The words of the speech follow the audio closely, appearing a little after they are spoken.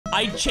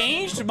I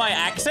changed my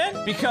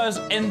accent because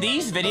in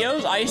these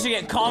videos, I used to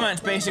get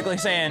comments basically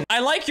saying, I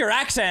like your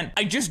accent,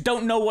 I just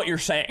don't know what you're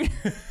saying.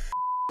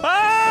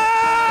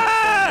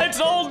 Ah!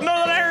 It's old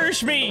Northern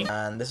Irish me!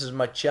 And this is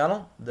my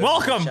channel.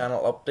 Welcome! Is my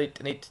channel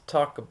update. I need to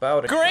talk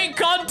about it. Great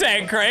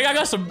content, Craig! I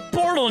got some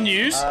Portal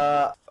news!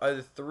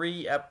 Either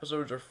 3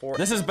 episodes or 4.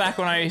 This is back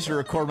when I used to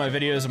record my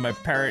videos in my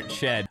parents'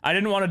 shed. I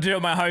didn't want to do it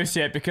at my house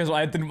yet because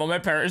I didn't want my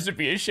parents to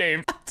be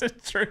ashamed. That's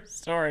a true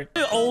story.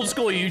 Old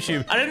school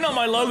YouTube. I didn't know what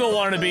my logo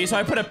wanted to be, so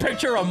I put a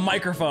picture of a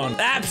microphone.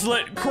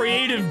 Absolute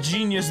creative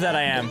genius that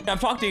I am. I've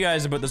talked to you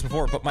guys about this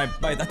before, but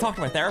I talked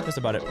to my therapist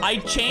about it. I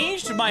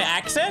changed my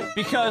accent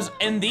because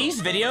in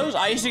these videos,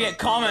 I used to get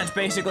comments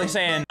basically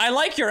saying, I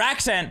like your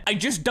accent, I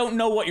just don't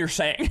know what you're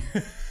saying.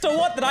 So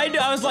what did I do?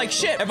 I was like,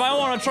 shit, if I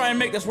want to try and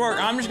make this work,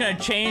 I'm just gonna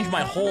change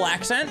my whole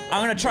accent.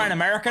 I'm gonna try and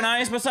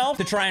Americanize myself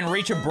to try and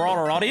reach a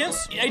broader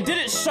audience. I did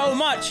it so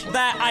much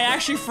that I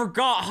actually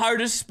forgot how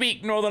to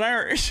speak Northern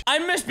Irish. I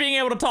miss being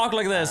able to talk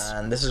like this.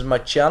 And this is my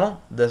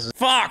channel. This is...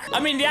 Fuck! I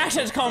mean, the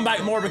accent's coming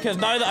back more because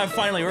now that I've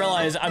finally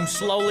realized I'm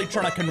slowly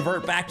trying to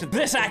convert back to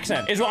this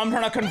accent is what I'm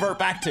trying to convert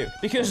back to.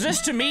 Because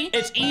this, to me,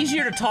 it's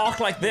easier to talk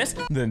like this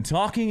than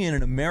talking in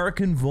an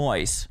American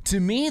voice. To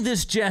me,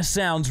 this just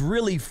sounds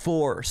really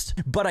forced.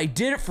 But I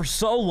did it for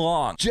so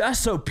long,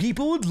 just so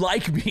people would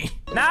like me.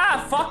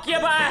 Nah, fuck you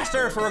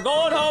bastards, we're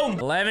going home.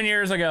 11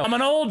 years ago. I'm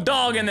an old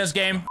dog in this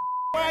game.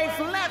 Wife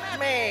left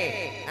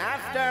me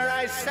after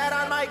I sat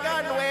on my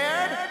gun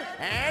weird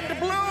and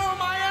blew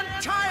my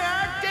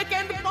entire dick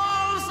and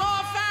balls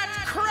off at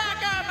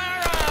Cracker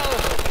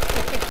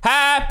Barrel.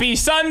 Happy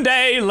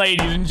Sunday,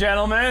 ladies and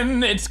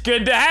gentlemen. It's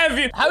good to have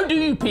you. How do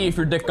you pee if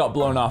your dick got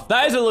blown off?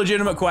 That is a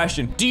legitimate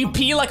question. Do you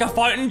pee like a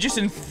fountain just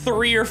in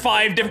 3 or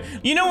 5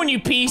 different... You know when you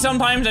pee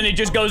sometimes and it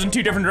just goes in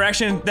 2 different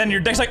directions, then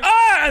your dick's like,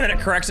 ah, and then it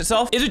corrects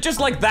itself? Is it just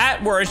like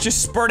that where it's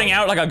just spurting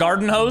out like a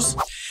garden hose?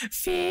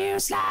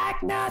 Feels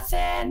like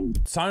nothing.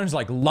 Sounds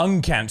like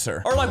lung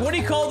cancer. Or like, what do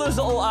you call those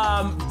little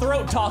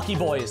throat talky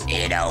boys?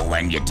 You know,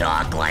 when you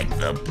talk like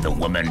the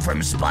woman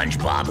from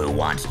SpongeBob who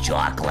wants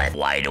chocolate.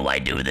 Why do I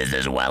do this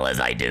as well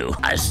as I do?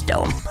 A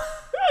stoma.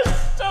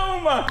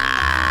 Stoma.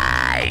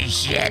 Ah,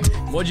 shit.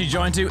 What'd you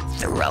join to?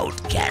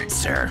 Throat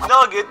cancer.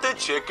 Nugget the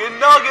chicken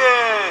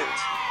nugget.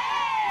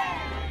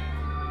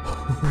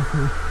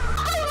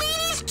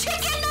 Arlene's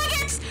chicken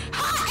nuggets,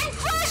 hot and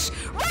fresh,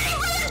 ready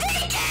for the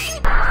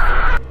baking.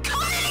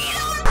 Come and eat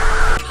 'em.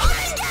 Come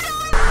and get 'em.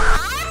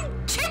 I'm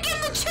Chicken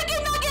the chicken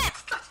nugget.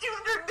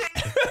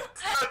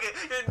 Nugget,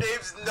 your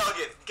name's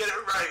Nugget. Get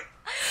it right.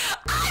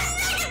 I'm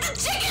Nugget the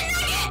chicken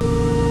nugget.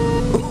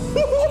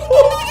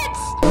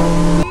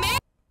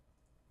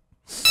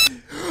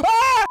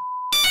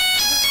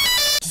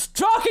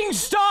 Talking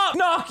stop!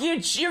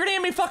 Nokia, you're gonna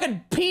give me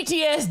fucking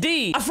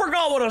PTSD. I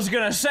forgot what I was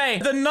gonna say.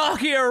 The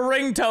Nokia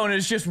ringtone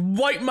has just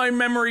wiped my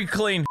memory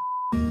clean.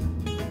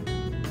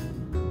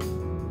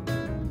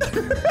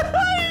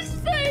 His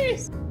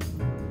face!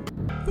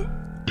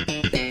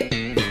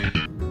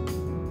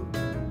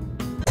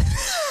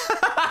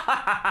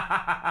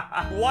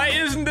 Why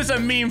isn't this a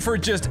meme for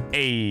just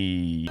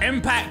A?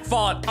 Impact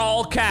font,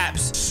 all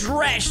caps,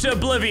 stretched to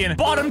oblivion,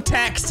 bottom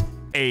text,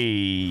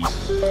 A.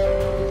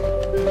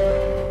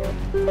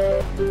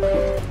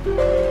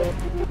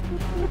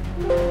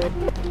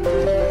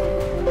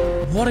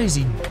 What is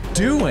he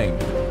doing?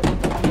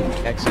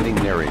 Exiting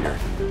narrator.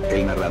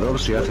 El narrador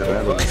se ha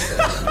cerrado.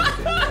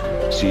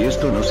 Si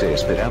esto no se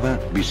esperaba,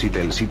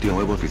 visite el sitio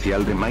web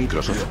oficial de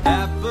Microsoft.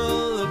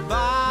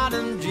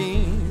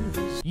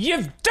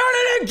 You've done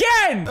it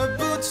again!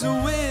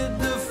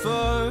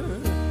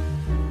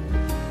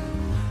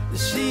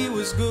 She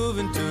was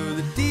grooving to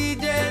the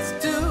DJ's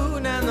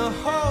tune, and the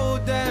whole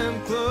damn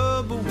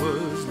club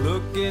was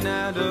looking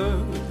at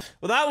her.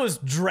 Well, that was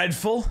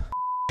dreadful.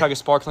 Chug a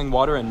sparkling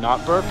water and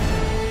not burp.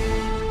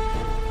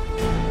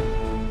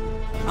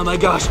 Oh my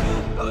gosh.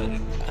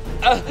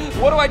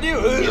 What do I do?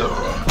 I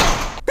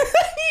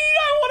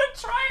want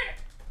to try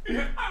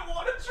it. I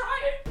want to try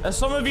it. As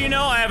some of you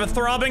know, I have a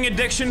throbbing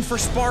addiction for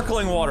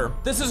sparkling water.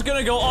 This is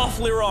gonna go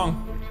awfully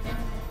wrong.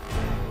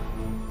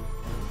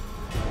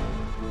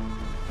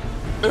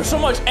 There's so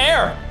much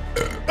air.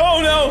 Oh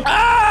no.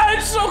 Ah,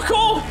 it's so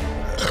cold.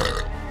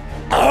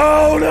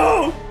 Oh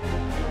no.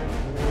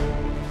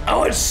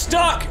 Oh, it's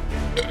stuck.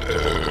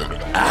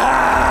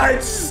 Ah,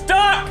 it's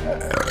stuck.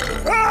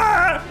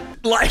 Ah.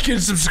 Like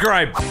and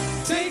subscribe.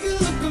 Take a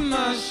look at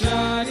my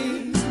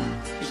shawty.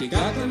 She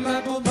got them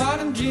apple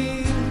bottom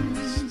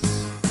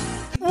jeans.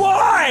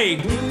 Why?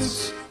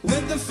 Boots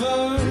with the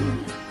fur.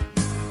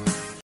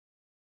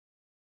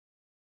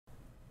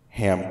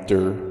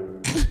 Hamster.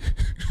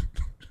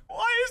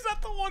 Why is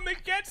that the one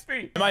that gets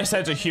me? My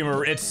sense of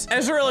humor, it's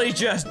really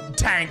just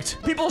tanked.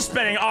 People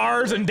spending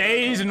hours and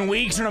days and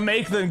weeks trying to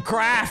make the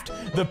craft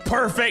the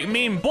perfect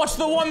meme. What's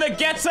the one that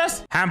gets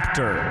us?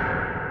 Hamster.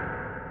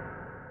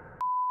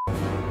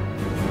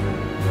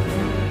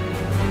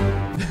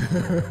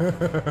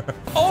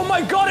 Oh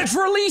my god, it's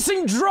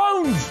releasing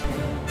drones!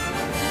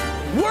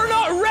 We're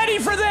not ready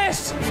for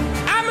this!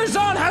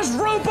 Amazon has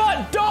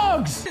robot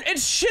dogs!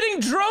 It's shitting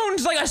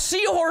drones like a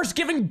seahorse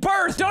giving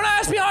birth! Don't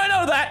ask me how I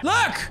know that!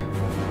 Look!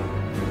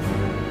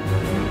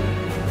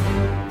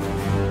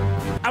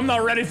 I'm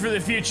not ready for the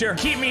future.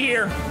 Keep me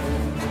here.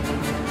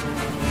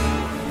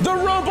 The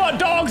robot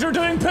dogs are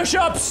doing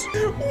push-ups!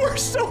 We're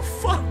so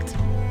fucked.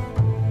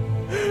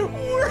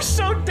 We're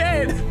so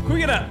dead. Can we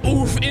get a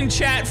oof in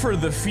chat for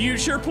the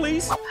future,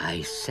 please?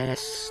 I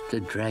sense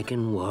the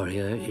dragon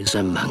warrior is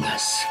among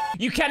us.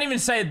 You can't even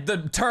say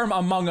the term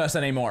Among Us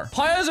anymore.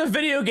 How has a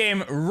video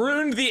game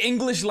ruined the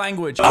English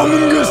language?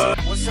 Among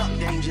Us! What's up,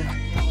 danger?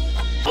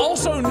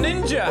 Also,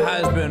 ninja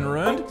has been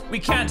ruined. We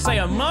can't say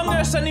Among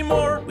Us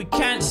anymore. We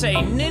can't say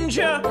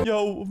ninja.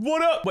 Yo,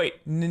 what up? Wait,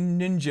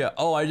 ninja.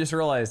 Oh, I just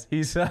realized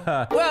he's,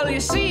 Well,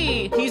 you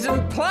see, he's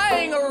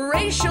implying a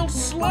racial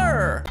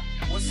slur.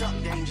 What's up,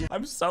 danger?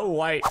 I'm so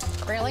white.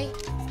 Really?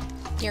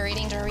 You're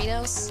eating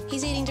Doritos?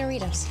 He's eating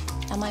Doritos.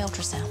 On my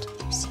ultrasound.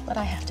 You see what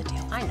I have to do.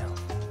 I know.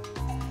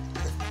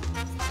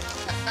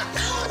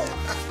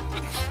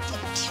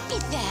 Give me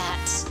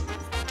that.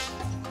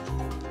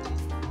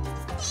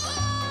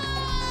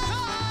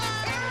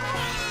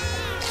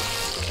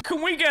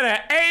 Can we get an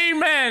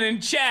amen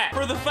in chat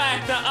for the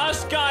fact that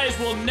us guys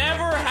will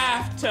never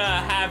have to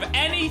have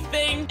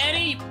anything,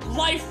 any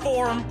life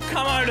form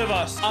come out of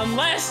us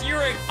unless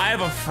you're I have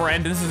a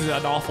friend, this is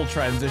an awful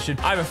transition.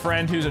 I have a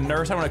friend who's a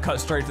nurse. I'm gonna cut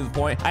straight to the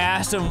point. I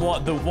asked him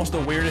what's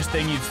the weirdest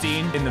thing you've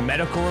seen in the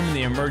medical room, in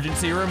the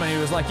emergency room, and he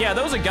was like, yeah,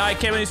 there was a guy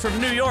came in, he's from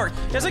New York.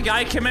 There's a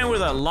guy came in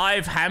with a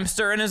live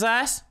hamster in his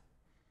ass.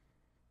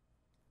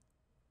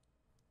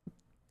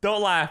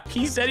 Don't laugh.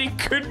 He said he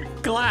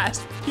couldn't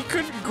clasp. He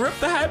couldn't grip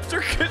the hamster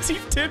because he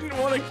didn't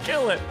want to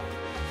kill it.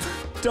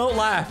 Don't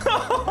laugh.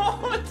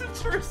 Oh, it's a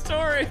true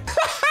story.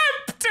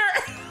 Hamster.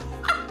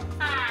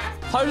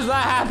 How does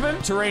that happen?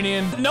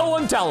 Terranian. No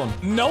one tell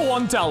him. No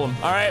one tell him.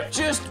 All right.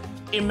 Just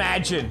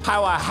imagine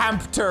how a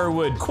hamster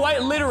would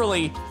quite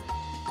literally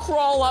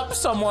crawl up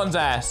someone's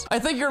ass. I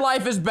think your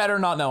life is better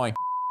not knowing.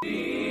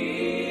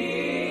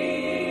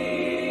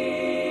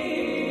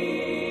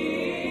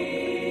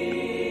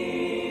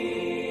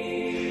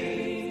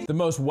 The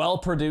most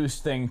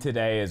well-produced thing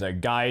today is a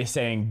guy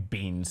saying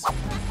beans.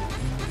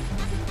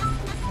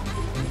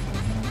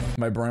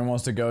 My brain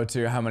wants to go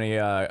to how many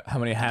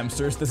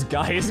hamsters this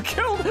guy has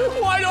killed.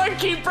 Why do I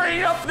keep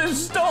bringing up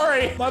this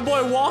story? My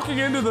boy walking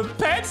into the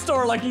pet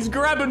store like he's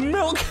grabbing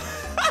milk.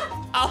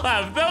 I'll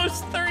have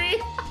those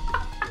 3.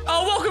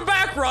 Oh, welcome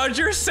back,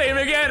 Roger. Same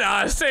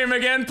again. Same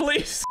again,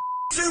 please.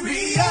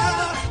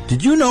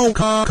 Did you know?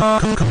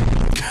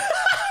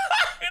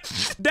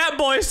 That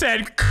boy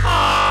said,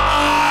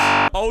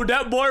 oh,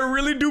 that boy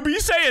really do be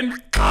saying,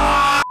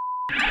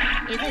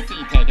 Is this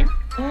seat taken?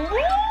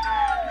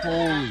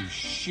 Holy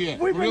shit.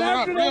 Real.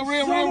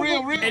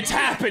 It's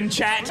happened,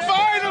 chat.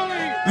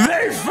 Finally!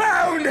 They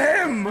found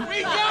him!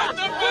 We got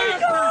the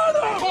bastard!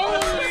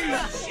 Holy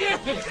shit!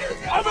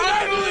 I've been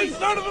after this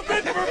son of a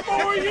bitch for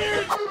 4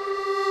 years!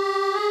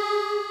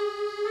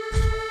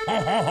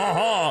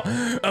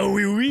 Oh,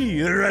 oui, oui,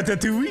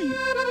 ratatouille.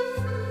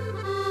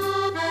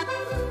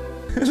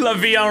 La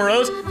vie en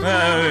rose.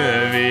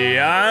 La vie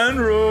en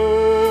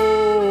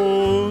rose.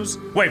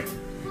 Wait.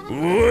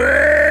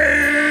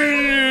 Wait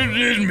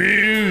a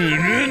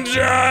minute,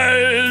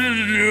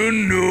 I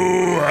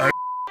know.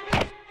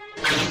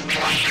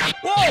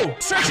 Whoa!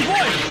 Stretchy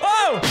boy!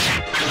 Oh!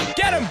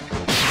 Get him!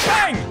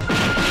 Bang!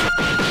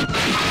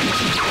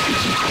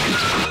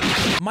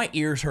 My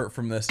ears hurt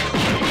from this.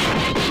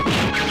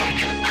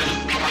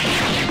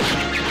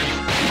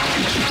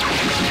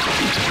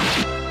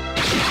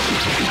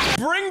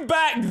 Bring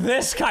back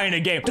this kind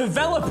of game.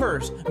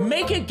 Developers,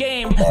 make a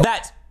game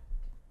that...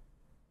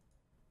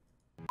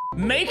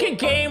 Make a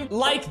game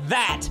like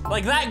that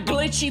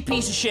glitchy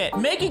piece of shit.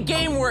 Make a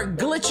game where it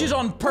glitches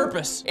on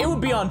purpose. It would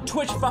be on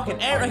Twitch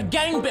fucking air.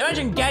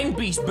 Imagine Gang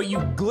Beast, but you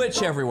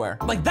glitch everywhere.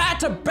 Like,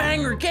 that's a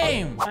banger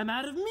game. I'm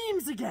out of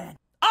memes again.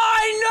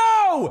 I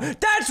know!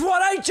 That's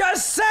what I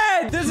just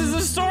said! This is the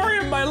story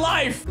of my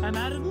life. I'm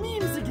out of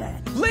memes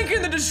again. Link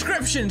in the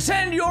description.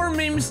 Send your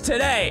memes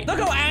today. Look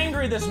how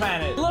angry this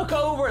man is. Look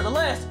over at the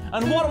list,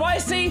 and what do I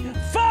see?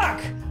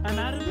 Fuck! I'm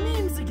out of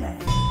memes again.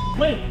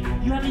 Wait,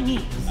 you have any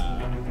memes?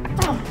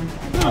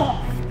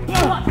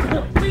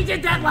 We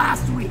did that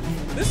last week.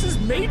 This is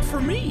made for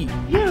me.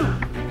 You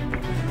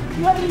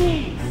have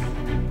any memes?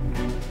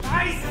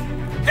 I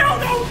still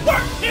don't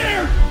work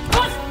here.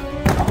 What?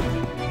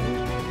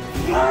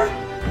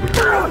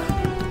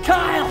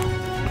 Kyle,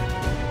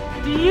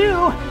 do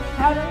you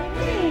have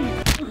any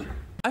memes?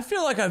 I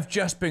feel like I've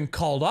just been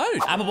called out.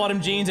 Apple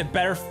bottom jeans, it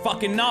better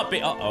fucking not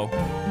be. Uh-oh.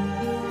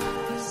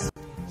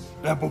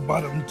 Apple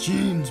bottom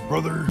jeans,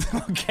 brother.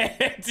 Okay,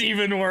 it's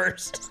even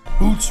worse.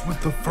 Boots with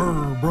the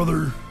fur,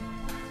 brother.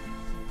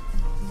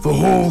 The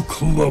whole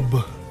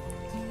club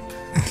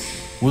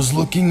was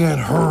looking at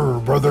her,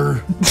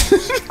 brother.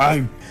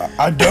 I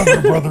doubt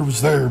her brother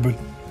was there, but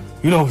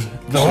you know,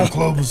 the whole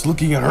club was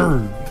looking at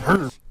her.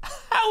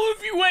 How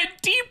if you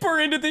went deeper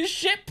into this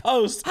shit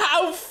post.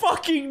 How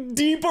fucking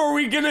deep are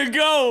we gonna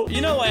go?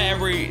 You know,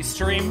 every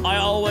stream, I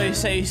always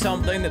say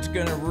something that's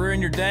gonna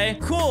ruin your day.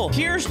 Cool,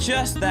 here's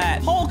just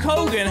that. Hulk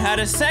Hogan had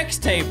a sex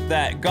tape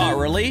that got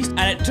released,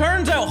 and it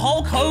turns out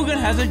Hulk Hogan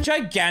has a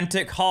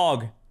gigantic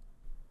hog.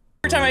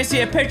 Every time I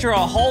see a picture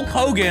of Hulk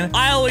Hogan,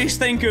 I always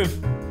think of,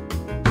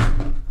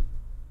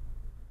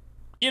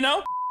 you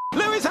know?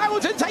 Lewis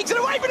Hamilton takes it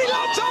away, but he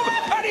lands on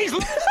it, and he's...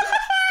 What?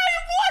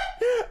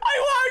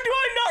 How do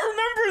I not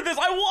remember this?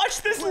 I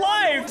watched this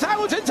live.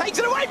 Hamilton takes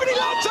it away, but he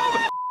lands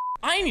on it.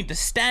 I need to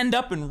stand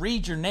up and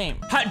read your name.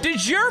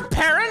 Did your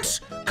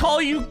parents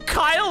call you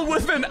Kyle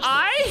with an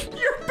I?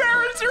 Your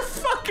parents are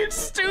fucking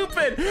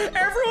stupid.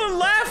 Everyone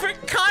laugh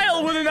at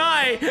Kyle with an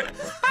I.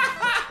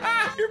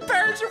 Your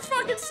parents are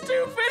fucking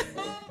stupid.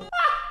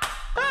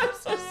 I'm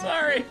so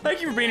sorry.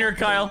 Thank you for being here,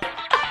 Kyle.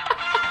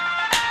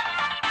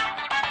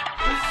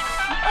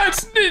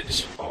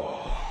 Snitch.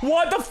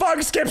 What the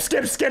fuck? Skip.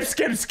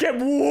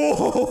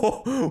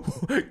 Whoa.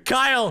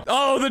 Kyle.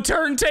 Oh, the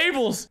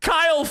turntables.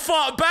 Kyle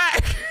fought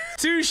back.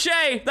 Touche.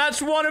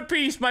 That's one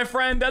apiece, my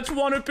friend. That's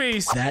one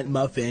apiece. That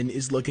muffin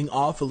is looking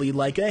awfully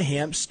like a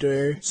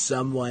hamster.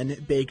 Someone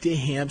baked a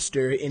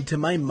hamster into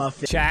my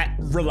muffin. Chat,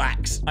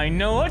 relax. I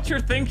know what you're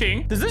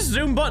thinking. Does this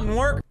zoom button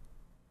work?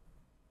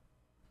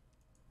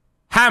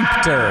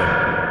 Hamster.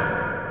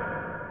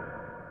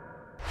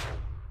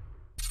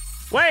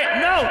 Wait,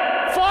 no!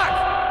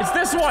 Fuck! It's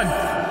this one!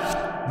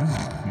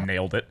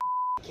 Nailed it.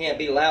 Can't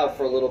be loud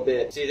for a little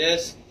bit. See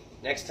this?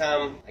 Next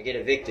time, I get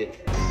evicted.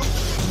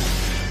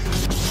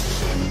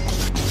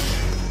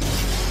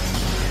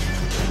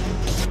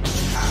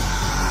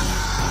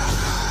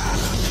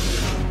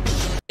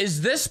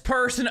 Is this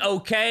person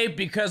okay?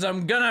 Because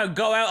I'm gonna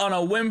go out on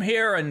a whim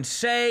here and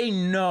say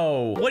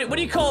no. What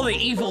do you call the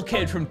evil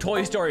kid from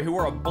Toy Story who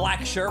wore a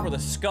black shirt with a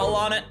skull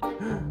on it?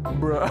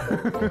 Bruh.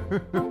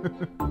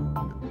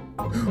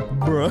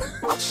 Bruh.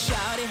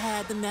 Shawty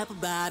had the apple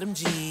bottom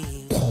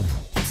jeans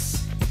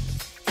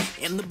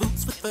and the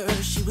boots with fur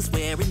she was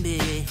wearing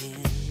then.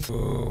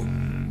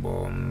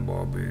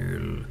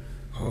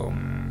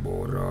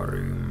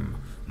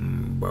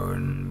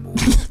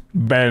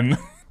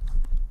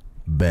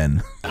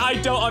 Ben. I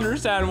don't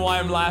understand why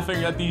I'm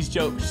laughing at these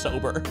jokes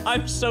sober.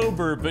 I'm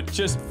sober, but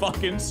just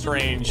fucking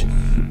strange.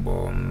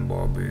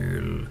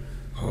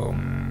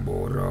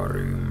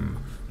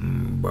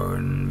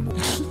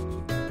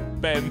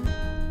 Ben.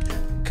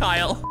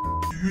 Kyle.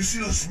 Do you see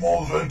the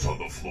small vent on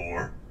the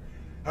floor?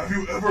 Have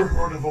you ever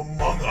heard of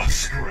Among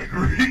Us,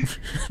 Gregory?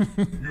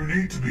 You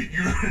need to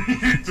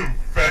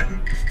vent.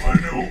 I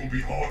know it will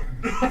be hard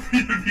enough for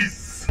you to be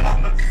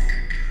sus.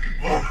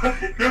 But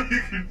I know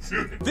you can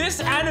do it.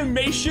 This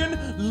animation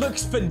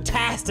looks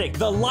fantastic.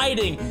 The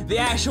lighting, the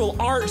actual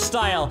art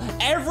style,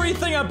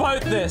 everything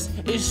about this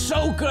is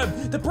so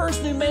good. The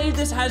person who made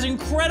this has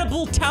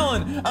incredible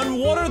talent. And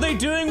what are they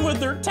doing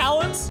with their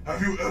talents?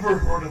 Have you ever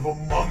heard of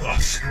Among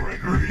Us,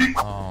 Gregory?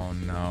 Oh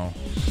no.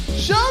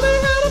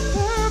 Shawty had a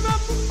pair of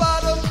apple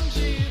bottom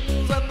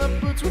jeans and the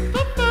boots with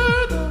the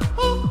fur the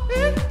whole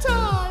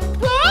time.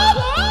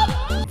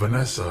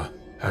 Vanessa,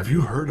 have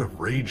you heard of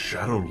Raid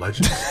Shadow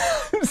Legends?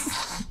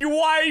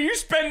 Why are you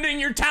spending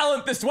your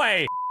talent this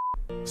way?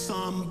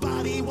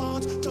 Somebody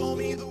once told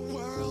me the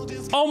world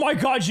is... Oh my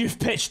god, you've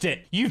pitched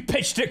it. You've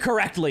pitched it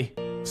correctly.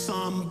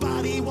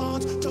 Somebody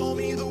once told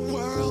me the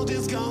world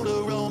is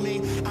gonna roll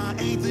me. I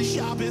ain't the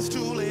sharpest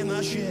tool in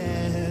the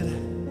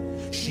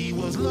shed. She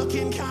was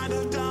looking kind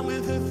of dumb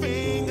with her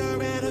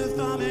finger and her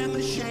thumb in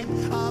the shape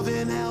of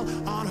an L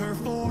on her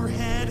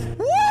forehead.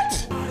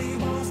 What?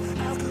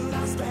 How could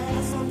I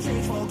spare some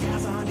change for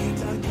gas? I need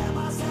to get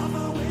myself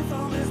away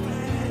from this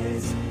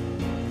place.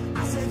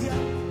 I said, yeah,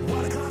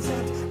 what a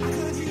concept. I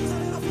could use a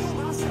little fuel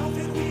myself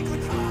and we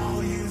could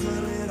all use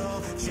a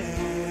little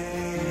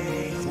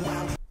change.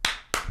 Wow.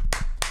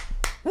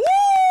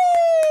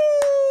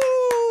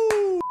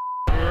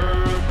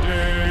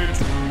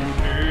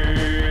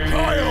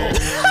 Kyle!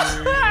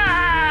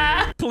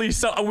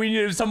 Please, we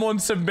need someone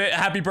submit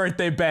Happy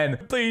Birthday, Ben.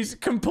 Please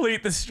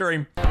complete the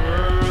stream.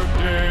 Ben!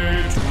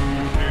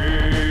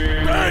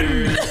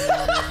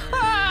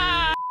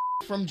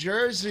 From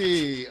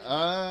Jersey.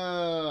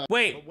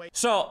 Wait,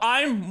 so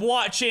I'm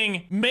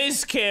watching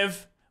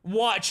Mizkiv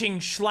watching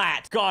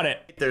Schlatt. Got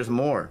it. There's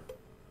more.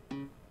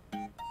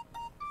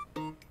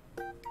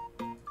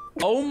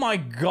 Oh my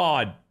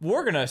god.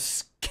 We're gonna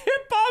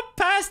skip up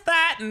past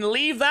that and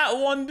leave that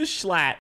one to Schlatt.